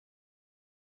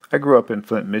I grew up in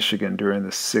Flint, Michigan during the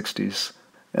 60s,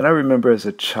 and I remember as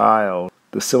a child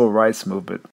the civil rights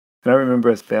movement, and I remember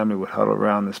as family would huddle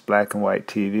around this black and white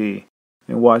TV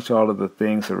and watch all of the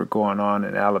things that were going on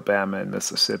in Alabama and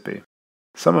Mississippi.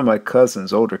 Some of my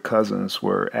cousins, older cousins,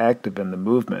 were active in the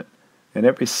movement, and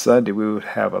every Sunday we would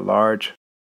have a large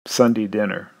Sunday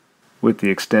dinner with the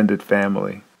extended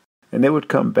family. And they would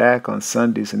come back on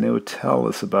Sundays and they would tell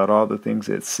us about all the things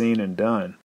they'd seen and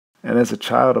done. And as a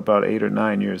child, about 8 or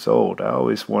 9 years old, I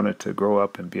always wanted to grow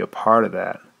up and be a part of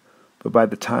that. But by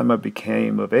the time I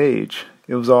became of age,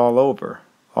 it was all over.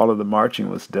 All of the marching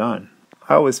was done.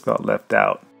 I always felt left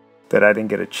out, that I didn't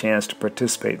get a chance to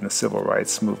participate in the civil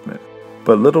rights movement.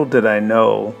 But little did I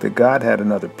know that God had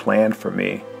another plan for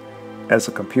me as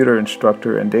a computer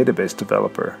instructor and database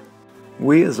developer.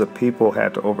 We as a people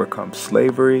had to overcome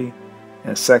slavery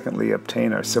and secondly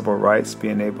obtain our civil rights,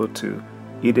 being able to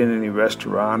eat in any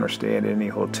restaurant or stay in any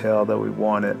hotel that we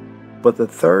wanted. But the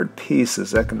third piece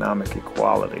is economic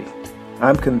equality.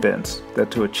 I'm convinced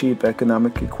that to achieve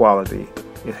economic equality,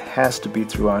 it has to be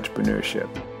through entrepreneurship.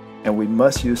 And we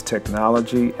must use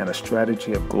technology and a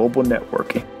strategy of global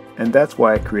networking. And that's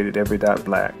why I created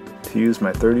Every.Black, to use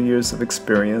my 30 years of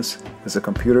experience as a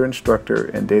computer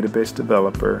instructor and database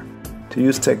developer to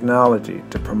use technology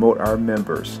to promote our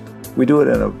members. We do it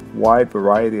in a wide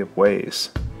variety of ways.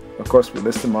 Of course, we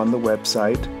list them on the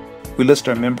website. We list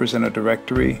our members in a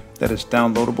directory that is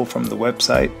downloadable from the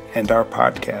website and our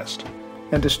podcast,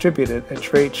 and distribute it at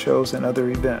trade shows and other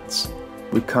events.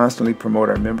 We constantly promote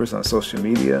our members on social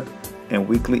media and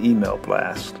weekly email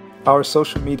blast. Our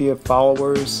social media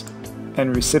followers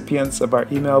and recipients of our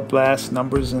email blast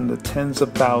numbers in the tens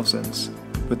of thousands.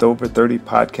 With over 30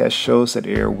 podcast shows that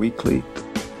air weekly,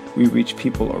 we reach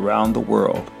people around the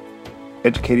world,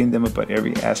 educating them about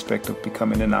every aspect of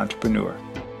becoming an entrepreneur.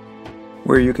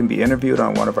 Where you can be interviewed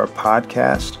on one of our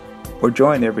podcasts or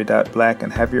join Every.Black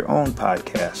and have your own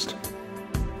podcast.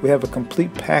 We have a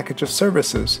complete package of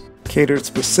services catered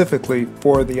specifically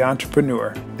for the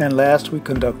entrepreneur. And last, we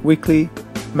conduct weekly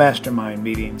mastermind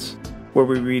meetings where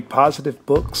we read positive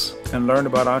books and learn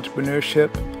about entrepreneurship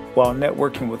while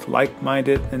networking with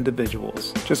like-minded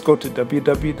individuals. Just go to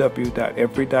www.every.black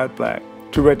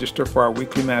to register for our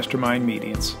weekly mastermind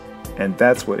meetings. And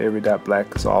that's what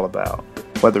Every.Black is all about.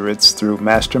 Whether it's through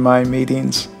mastermind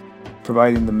meetings,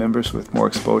 providing the members with more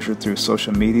exposure through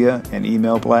social media and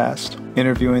email blast,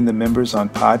 interviewing the members on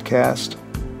podcast,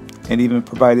 and even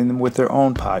providing them with their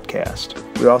own podcast.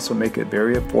 We also make it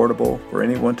very affordable for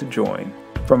anyone to join,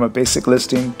 from a basic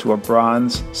listing to a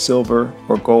bronze, silver,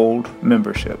 or gold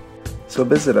membership. So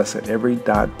visit us at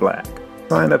Every.Black.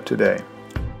 Sign up today.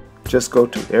 Just go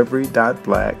to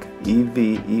Every.Black,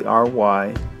 every.black.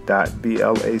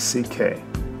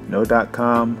 No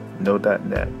 .com, no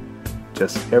 .net.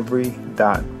 Just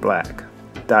Every.Black.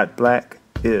 .black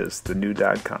is the new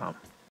 .com.